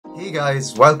Hey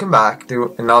guys, welcome back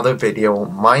to another video.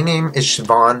 My name is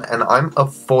Shivan and I'm a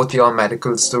 4th year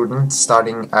medical student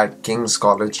studying at King's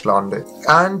College London.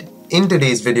 And in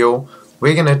today's video,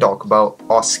 we're going to talk about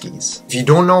OSCEs. If you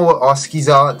don't know what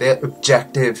OSCEs are, they're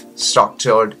objective,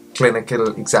 structured,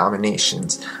 clinical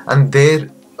examinations. And they're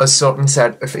a certain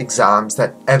set of exams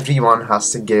that everyone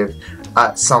has to give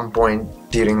at some point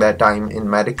during their time in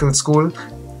medical school,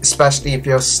 especially if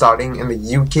you're studying in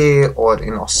the UK or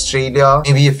in Australia,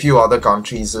 maybe a few other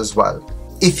countries as well.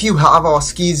 If you have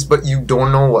OSCEs but you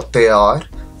don't know what they are,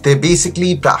 they're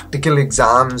basically practical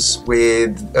exams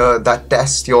with that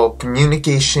test your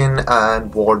communication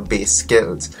and ward-based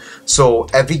skills. So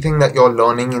everything that you're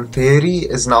learning in theory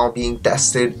is now being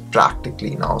tested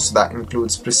practically now. So that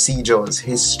includes procedures,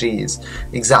 histories,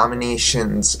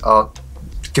 examinations,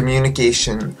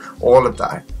 communication, all of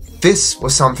that. This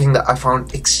was something that I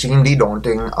found extremely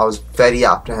daunting. I was very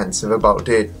apprehensive about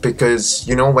it because,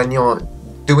 you know, when you're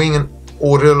doing an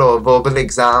oral or verbal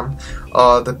exam,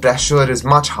 the pressure is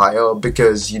much higher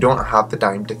because you don't have the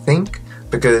time to think,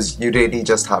 because you really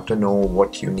just have to know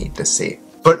what you need to say.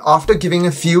 But after giving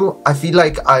a few, I feel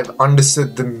like I've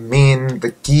understood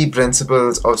the key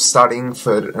principles of studying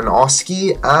for an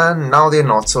OSCE, and now they're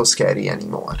not so scary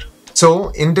anymore. So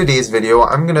in today's video,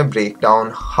 I'm going to break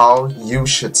down how you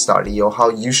should study or how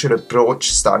you should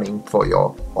approach studying for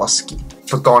your OSCE.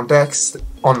 For context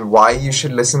on why you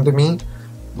should listen to me,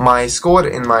 my score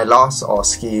in my last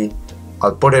OSCE,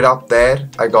 I'll put it up there.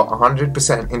 I got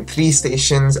 100% in 3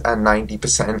 stations and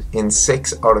 90% in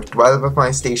 6 out of 12 of my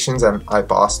stations, and I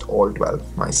passed all 12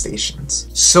 of my stations.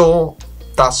 So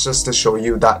that's just to show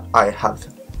you that I have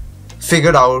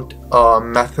figured out a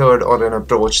method or an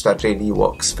approach that really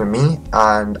works for me,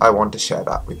 and I want to share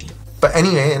that with you. But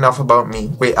anyway, enough about me.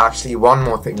 Wait, actually, one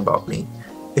more thing about me.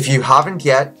 If you haven't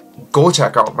yet, go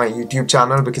check out my YouTube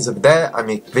channel, because over there I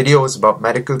make videos about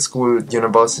medical school,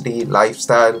 university,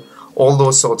 lifestyle, all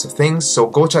those sorts of things. So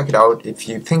go check it out. If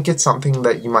you think it's something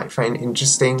that you might find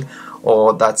interesting,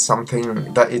 or it's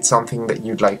something that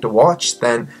you'd like to watch,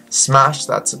 then smash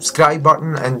that subscribe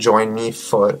button and join me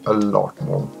for a lot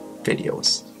more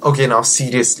videos. Okay, now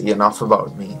seriously, enough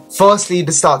about me. Firstly,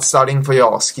 to start studying for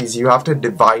your OSCEs, you have to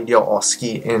divide your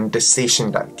OSCE into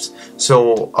station types.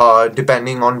 So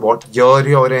depending on what year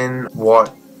you're in,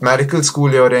 what medical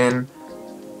school you're in,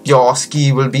 your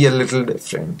OSCE will be a little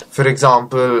different. For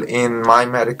example, in my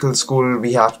medical school,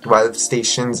 we have 12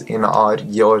 stations in our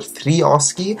year 3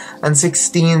 OSCE and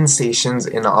 16 stations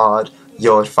in our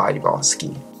year 5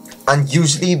 OSCE. And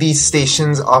usually these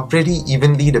stations are pretty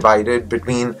evenly divided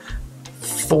between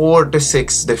 4 to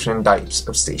 6 different types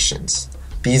of stations.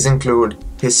 These include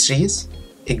histories,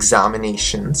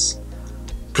 examinations,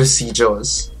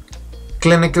 procedures,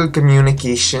 clinical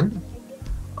communication,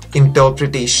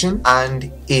 interpretation,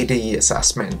 and ATE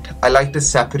assessment. I like to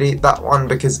separate that one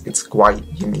because it's quite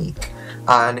unique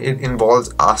and it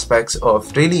involves aspects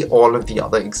of really all of the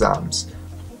other exams.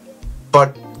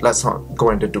 But let's not go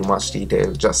into too much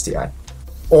detail just yet.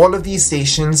 All of these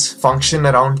stations function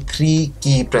around 3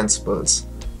 key principles: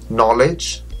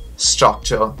 knowledge,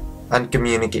 structure, and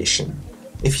communication.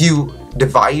 If you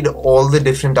divide all the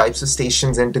different types of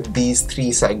stations into these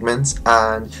 3 segments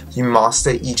and you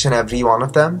master each and every one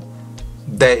of them,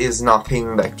 there is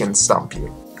nothing that can stump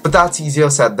you. But that's easier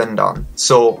said than done.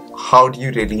 So how do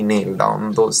you really nail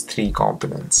down those 3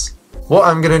 components? What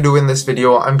I'm going to do in this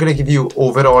video, I'm going to give you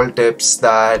overall tips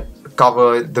that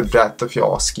cover the breadth of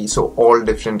your OSCE, so all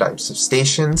different types of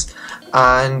stations,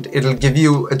 and it'll give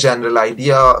you a general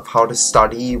idea of how to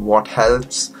study, what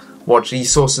helps, what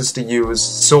resources to use.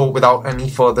 So without any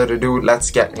further ado, let's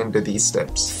get into these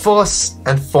tips. First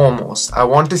and foremost, I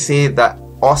want to say that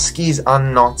OSCEs are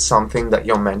not something that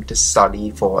you're meant to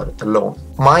study for alone.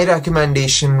 My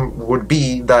recommendation would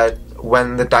be that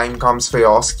when the time comes for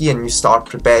your OSCE and you start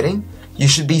preparing, you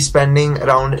should be spending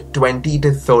around 20 to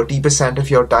 30%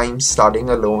 of your time studying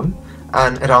alone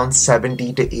and around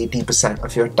 70 to 80%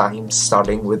 of your time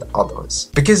studying with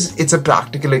others. Because it's a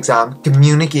practical exam,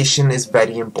 communication is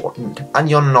very important,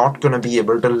 and you're not going to be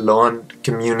able to learn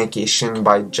communication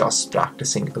by just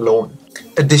practicing alone.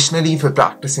 Additionally, for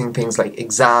practicing things like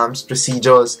exams,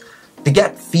 procedures, to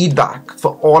get feedback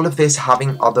for all of this,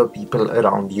 having other people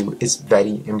around you is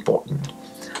very important.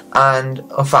 And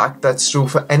a fact that's true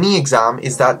for any exam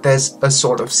is that there's a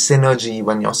sort of synergy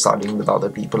when you're studying with other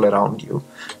people around you.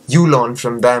 You learn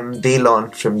from them, they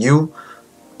learn from you.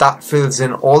 That fills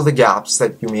in all the gaps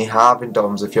that you may have in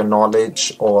terms of your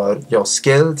knowledge or your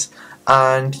skills,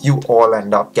 and you all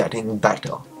end up getting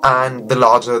better. And the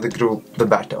larger the group, the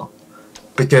better.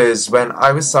 Because when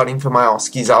I was studying for my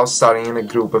OSCEs, I was studying in a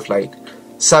group of like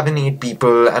 7-8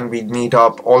 people, and we'd meet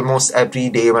up almost every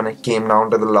day when it came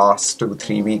down to the last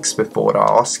 2-3 weeks before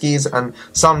our OSCEs, and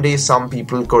some days some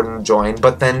people couldn't join,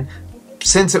 but then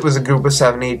since it was a group of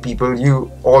 7-8 people,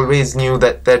 you always knew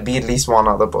that there'd be at least one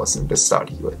other person to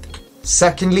study with.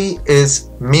 Secondly is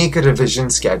make a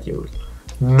revision schedule.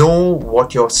 Know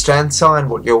what your strengths are and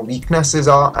what your weaknesses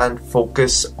are and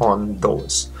focus on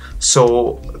those.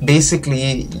 So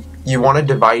basically you want to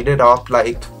divide it up,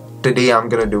 like today I'm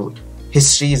going to do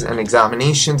histories and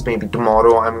examinations, maybe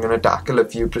tomorrow I'm going to tackle a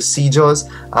few procedures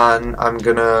and I'm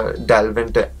going to delve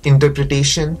into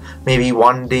interpretation. Maybe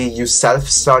one day you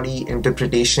self-study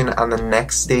interpretation and the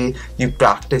next day you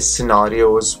practice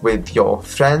scenarios with your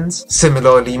friends.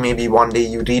 Similarly, maybe one day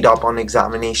you read up on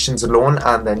examinations alone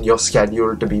and then you're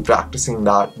scheduled to be practicing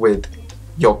that with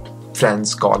your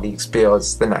friends, colleagues,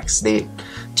 peers the next day.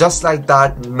 Just like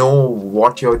that, know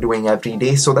what you're doing every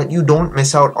day so that you don't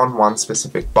miss out on one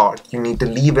specific part. You need to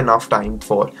leave enough time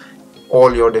for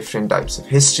all your different types of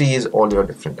histories, all your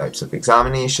different types of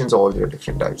examinations, all your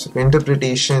different types of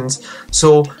interpretations.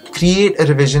 So create a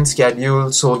revision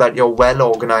schedule so that you're well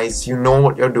organized, you know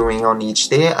what you're doing on each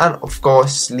day, and of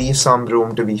course leave some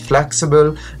room to be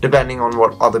flexible depending on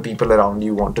what other people around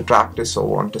you want to practice or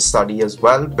want to study as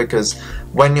well, because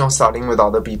when you're studying with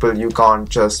other people you can't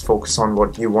just focus on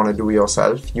what you want to do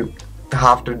yourself. You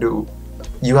have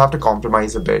to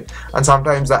compromise a bit, and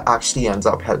sometimes that actually ends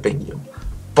up helping you.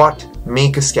 But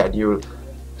make a schedule,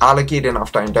 allocate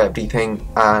enough time to everything,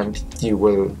 and you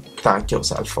will thank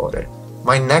yourself for it.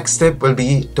 My next tip will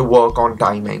be to work on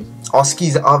timing.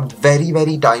 OSCEs are very,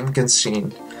 very time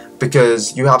constrained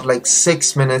because you have like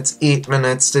 6 minutes, 8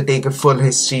 minutes to take a full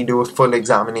history, do a full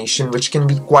examination, which can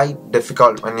be quite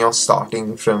difficult when you're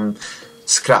starting from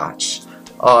scratch.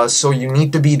 So you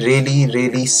need to be really,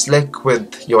 really slick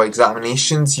with your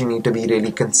examinations. You need to be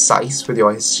really concise with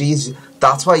your histories.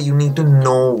 That's why you need to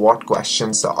know what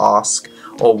questions to ask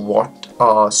or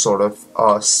what sort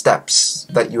of steps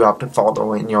that you have to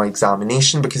follow in your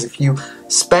examination. Because if you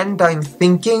spend time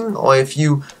thinking, or if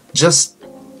you just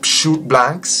shoot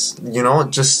blanks,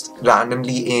 just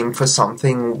randomly aim for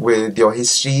something with your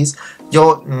histories,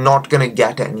 you're not going to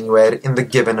get anywhere in the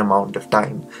given amount of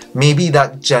time. Maybe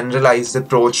that generalized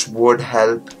approach would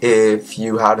help if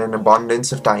you had an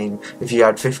abundance of time, if you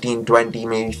had 15, 20,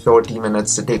 maybe 30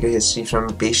 minutes to take a history from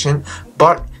a patient.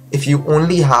 But if you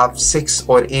only have 6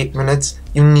 or 8 minutes,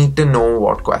 you need to know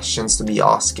what questions to be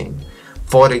asking.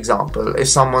 For example, if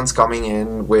someone's coming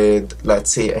in with,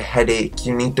 let's say, a headache,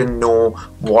 you need to know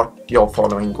what your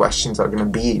following questions are going to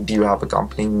be. Do you have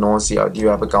accompanying nausea? Do you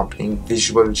have accompanying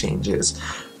visual changes?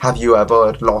 Have you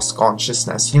ever lost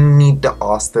consciousness? You need to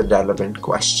ask the relevant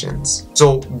questions.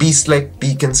 So be slick,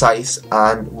 be concise,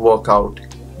 and work out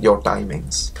your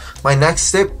timings. My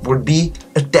next tip would be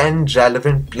attend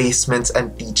relevant placements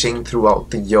and teaching throughout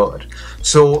the year.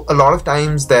 So a lot of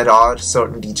times there are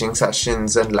certain teaching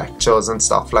sessions and lectures and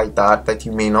stuff like that that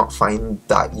you may not find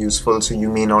that useful, so you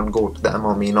may not go to them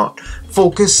or may not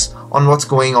focus on what's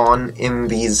going on in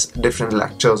these different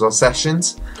lectures or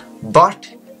sessions. But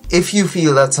if you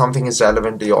feel that something is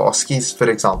relevant to your OSCEs, for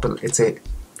example, it's a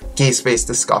case-based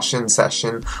discussion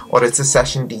session, or it's a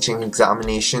session teaching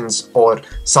examinations or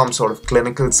some sort of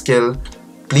clinical skill,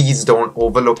 please don't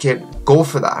overlook it. Go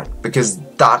for that, because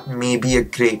that may be a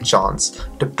great chance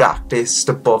to practice,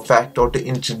 to perfect, or to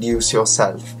introduce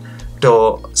yourself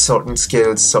to certain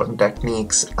skills, certain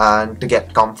techniques, and to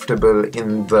get comfortable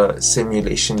in the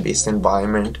simulation-based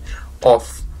environment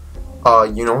of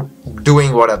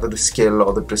doing whatever the skill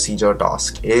or the procedure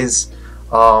task is.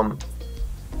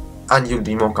 And you'll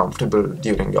be more comfortable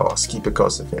during your OSCE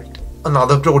because of it.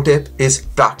 Another pro tip is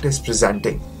practice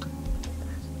presenting.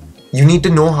 You need to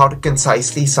know how to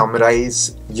concisely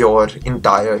summarize your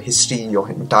entire history, your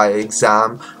entire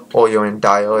exam, or your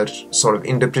entire sort of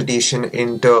interpretation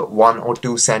into 1 or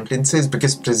 2 sentences,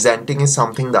 because presenting is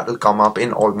something that will come up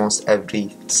in almost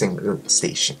every single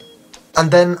station.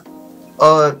 And then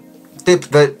tip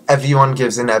that everyone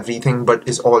gives in everything but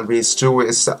is always true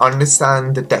is to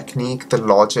understand the technique, the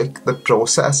logic, the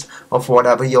process of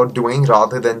whatever you're doing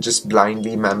rather than just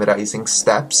blindly memorizing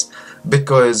steps,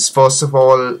 because first of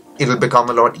all it'll become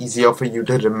a lot easier for you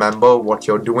to remember what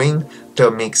you're doing,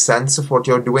 to make sense of what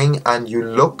you're doing, and you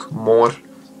look more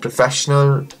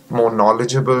professional, more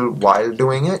knowledgeable while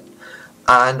doing it.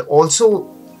 And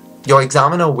also your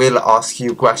examiner will ask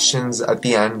you questions at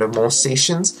the end of most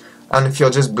stations, and if you're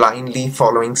just blindly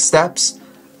following steps,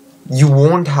 you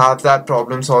won't have that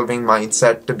problem-solving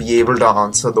mindset to be able to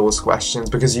answer those questions,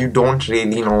 because you don't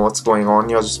really know what's going on.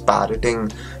 You're just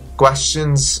parroting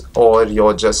questions, or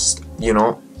you're just,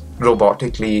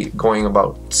 robotically going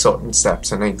about certain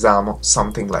steps in an exam or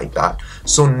something like that.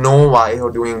 So know why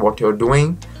you're doing what you're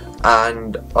doing,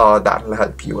 and that will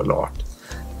help you a lot.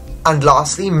 And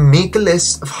lastly, make a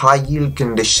list of high yield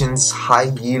conditions,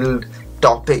 high yield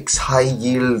topics, high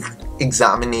yield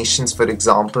examinations, for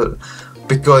example,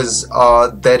 because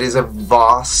there is a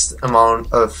vast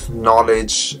amount of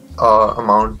knowledge,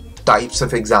 types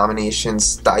of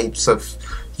examinations, types of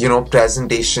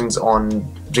presentations on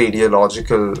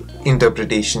radiological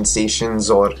interpretation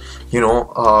stations, or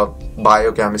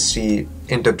biochemistry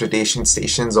interpretation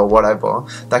stations, or whatever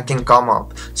that can come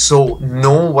up. So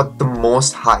know what the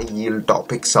most high yield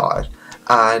topics are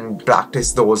and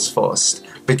practice those first,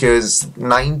 because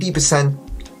 90%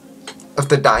 of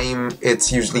the time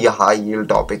it's usually a high yield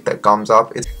topic that comes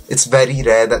up. It's very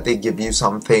rare that they give you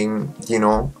something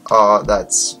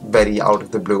that's very out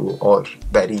of the blue, or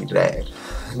very rare.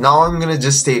 Now I'm gonna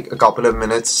just take a couple of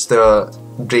minutes to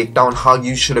break down how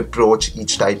you should approach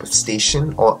each type of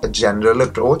station, or a general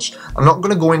approach. I'm not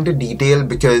gonna go into detail,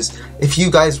 because if you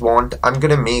guys want, I'm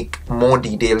gonna make more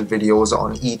detailed videos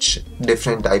on each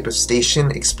different type of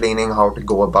station, explaining how to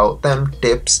go about them,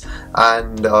 tips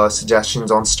and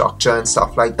suggestions on structure and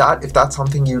stuff like that. If that's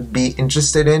something you'd be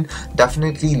interested in,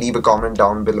 definitely leave a comment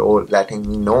down below letting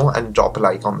me know, and drop a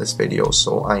like on this video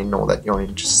so I know that you're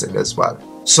interested as well.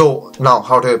 So now,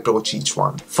 how to approach each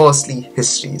one. Firstly,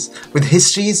 histories. With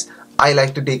histories, I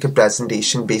like to take a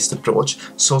presentation based approach.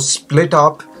 So split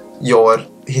up your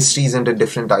histories into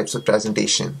different types of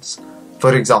presentations.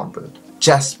 For example,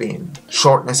 chest pain,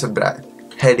 shortness of breath,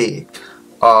 headache,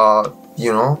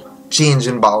 change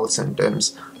in bowel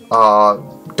symptoms,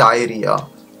 diarrhea,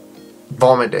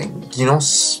 vomiting.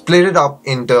 Split it up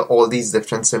into all these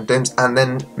different symptoms, and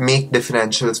then make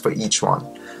differentials for each one.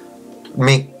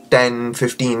 Make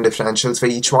 10-15 differentials for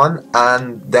each one,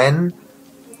 and then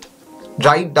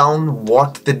write down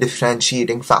what the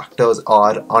differentiating factors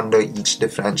are under each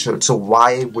differential. So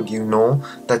why would you know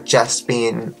that chest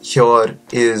pain here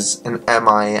is an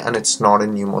MI and it's not a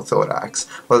pneumothorax?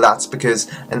 Well, that's because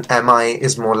an MI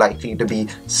is more likely to be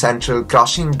central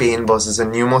crushing pain, versus a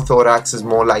pneumothorax is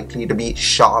more likely to be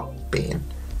sharp pain,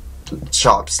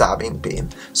 sharp stabbing pain.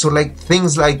 So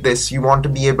things like this, you want to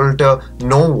be able to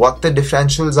know what the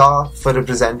differentials are for a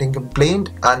presenting complaint,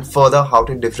 and further how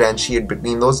to differentiate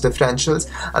between those differentials,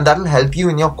 and that will help you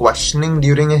in your questioning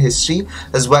during a history,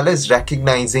 as well as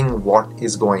recognizing what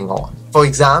is going on. For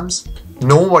exams,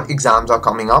 know what exams are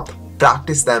coming up,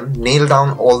 practice them, nail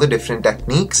down all the different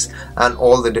techniques and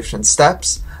all the different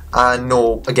steps, and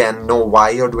know why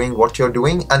you're doing what you're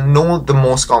doing, and know the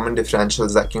most common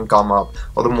differentials that can come up,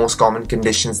 or the most common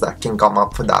conditions that can come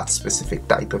up for that specific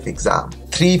type of exam.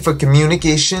 3, for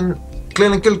communication.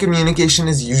 Clinical communication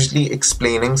is usually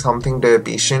explaining something to a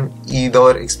patient,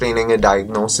 either explaining a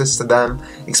diagnosis to them,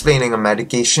 explaining a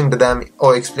medication to them,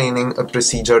 or explaining a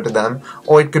procedure to them,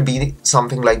 or it could be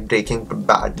something like breaking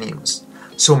bad news.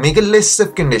 So make a list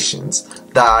of conditions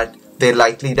that they're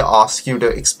likely to ask you to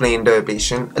explain to a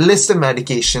patient, a list of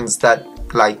medications that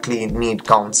likely need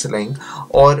counseling,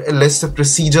 or a list of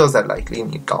procedures that likely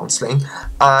need counseling,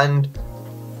 and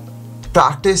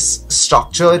practice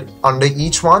structure under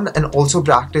each one, and also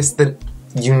practice the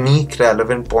unique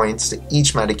relevant points to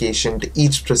each medication, to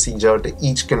each procedure, to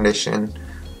each condition.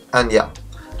 And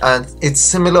it's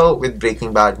similar with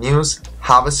breaking bad news.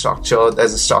 Have a structure.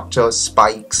 There's a structure,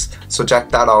 spikes, so check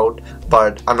that out,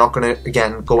 but I'm not going to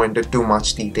again go into too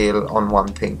much detail on one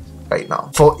thing right now.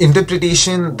 For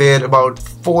interpretation, there are about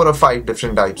 4 or 5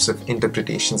 different types of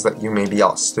interpretations that you may be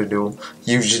asked to do,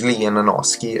 usually in an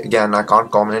OSCE. Again, I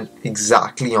can't comment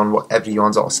exactly on what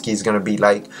everyone's OSCE is going to be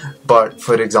like, but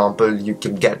for example, you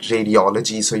could get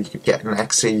radiology, so you could get an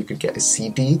X-ray, you could get a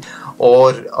CT,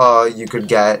 or you could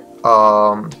get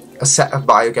a set of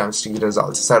biochemistry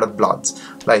results, a set of bloods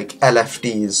like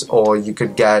LFTs, or you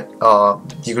could get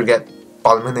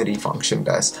pulmonary function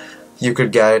tests, you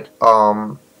could get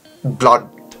blood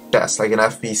tests like an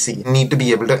FBC. You need to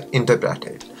be able to interpret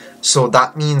it. So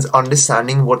that means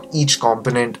understanding what each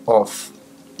component of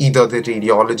either the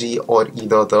radiology or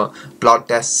either the blood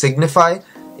tests signify.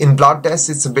 In blood tests,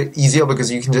 it's a bit easier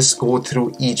because you can just go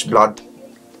through each blood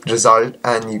result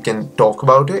and you can talk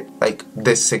about it, like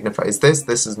this signifies this,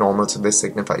 this is normal, so this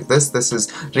signifies this, this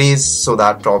is raised, so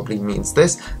that probably means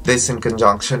this, this in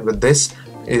conjunction with this,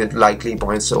 it likely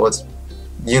points towards,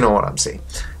 you know what I'm saying.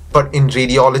 But in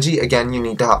radiology, again, you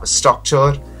need to have a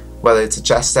structure, whether it's a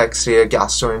chest x-ray, a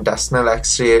gastrointestinal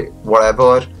x-ray,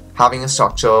 whatever. Having a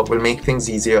structure will make things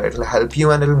easier, it'll help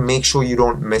you, and it'll make sure you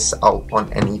don't miss out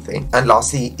on anything. And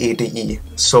lastly, A to E.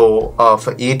 So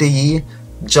for A to E,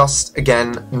 just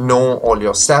again know all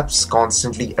your steps,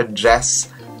 constantly address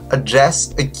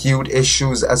acute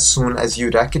issues as soon as you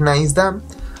recognize them.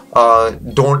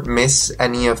 Don't miss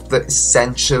any of the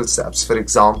essential steps. For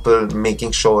example,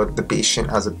 making sure the patient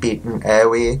has a patent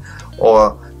airway,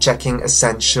 or checking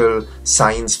essential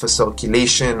signs for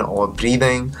circulation or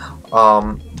breathing.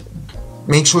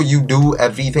 Make sure you do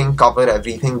everything, cover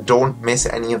everything, don't miss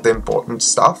any of the important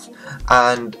stuff,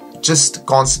 and just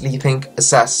constantly think,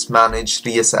 assess, manage,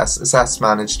 reassess, assess,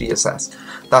 manage, reassess.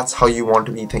 That's how you want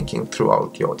to be thinking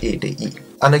throughout your A to E.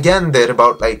 And again, there are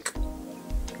about like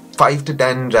 5 to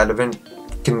 10 relevant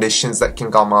conditions that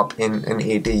can come up in an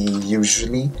A to E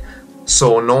usually.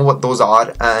 So know what those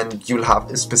are, and you'll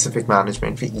have a specific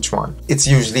management for each one. It's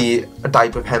usually a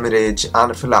type of hemorrhage,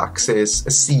 anaphylaxis,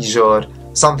 a seizure,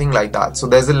 something like that. So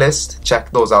there's a list,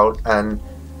 check those out and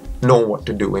know what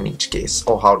to do in each case,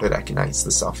 or how to recognize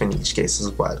the stuff in each case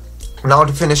as well. Now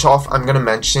to finish off, I'm going to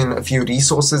mention a few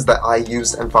resources that I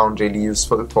used and found really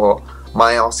useful for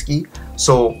my OSCE.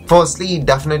 So firstly,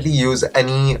 definitely use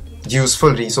any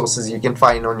useful resources you can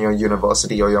find on your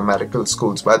university or your medical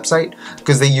school's website,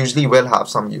 because they usually will have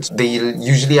some use. They'll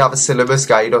usually have a syllabus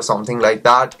guide or something like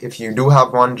that. If you do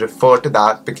have one, refer to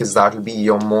that, because that will be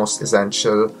your most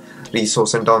essential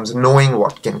resource in terms of knowing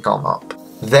what can come up.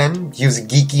 Then use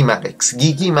Geeky Medics.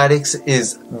 Geeky Medics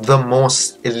is the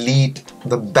most elite,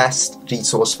 the best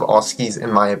resource for OSCEs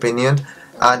in my opinion,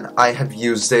 and I have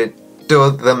used it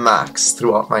to the max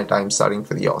throughout my time studying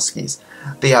for the OSCEs.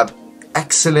 They have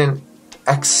excellent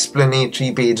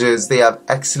explanatory pages, they have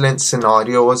excellent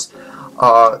scenarios,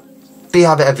 they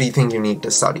have everything you need to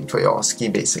study for your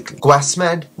OSCE basically.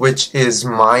 QuestMed, which is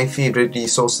my favorite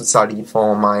resource to study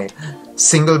for my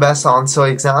single best answer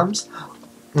exams,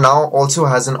 now also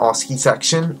has an OSCE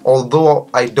section. Although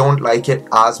I don't like it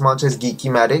as much as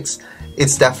Geeky Medics,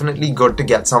 it's definitely good to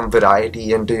get some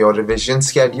variety into your revision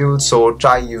schedule, so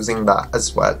try using that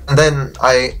as well. And then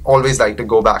I always like to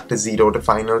go back to Zero to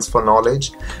Finals for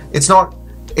knowledge. It's not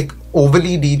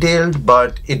overly detailed,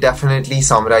 but it definitely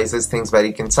summarizes things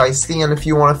very concisely, and if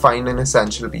you want to find an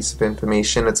essential piece of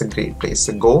information, it's a great place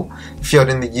to go. If you're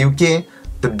in the UK,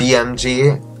 the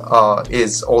BMJ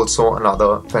is also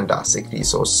another fantastic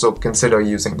resource, so consider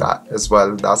using that as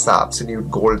well. That's the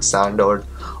absolute gold standard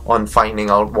on finding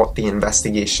out what the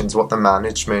investigations, what the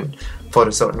management for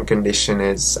a certain condition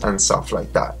is and stuff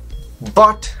like that.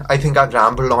 But I think I've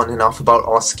rambled on enough about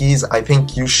OSCEs. I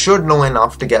think you should know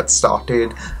enough to get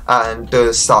started and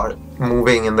to start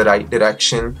moving in the right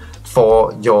direction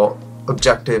for your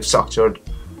objective structured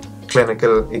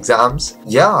clinical exams.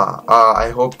 Yeah,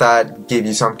 I hope that gave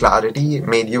you some clarity,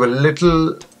 made you a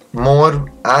little more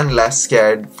and less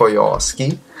scared for your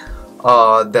OSCE.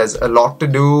 There's a lot to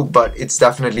do, but it's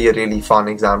definitely a really fun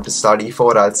exam to study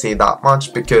for, I'll say that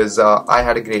much, because I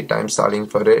had a great time studying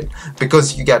for it,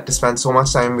 because you get to spend so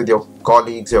much time with your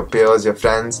colleagues, your peers, your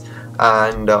friends,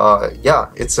 and yeah,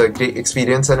 it's a great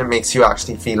experience, and it makes you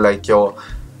actually feel like you're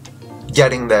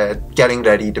getting there, getting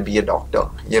ready to be a doctor,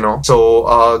 you know.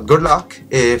 So good luck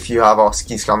if you have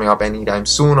OSCEs coming up anytime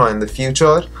soon or in the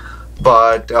future.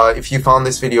 But if you found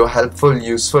this video helpful,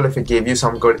 useful, if it gave you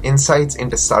some good insights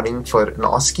into studying for an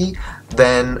OSCE,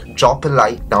 then drop a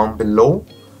like down below,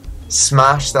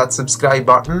 smash that subscribe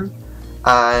button,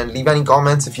 and leave any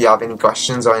comments if you have any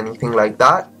questions or anything like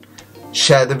that.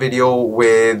 Share the video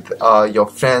with your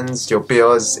friends, your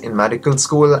peers in medical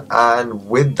school, and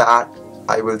with that,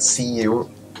 I will see you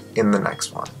in the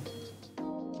next one.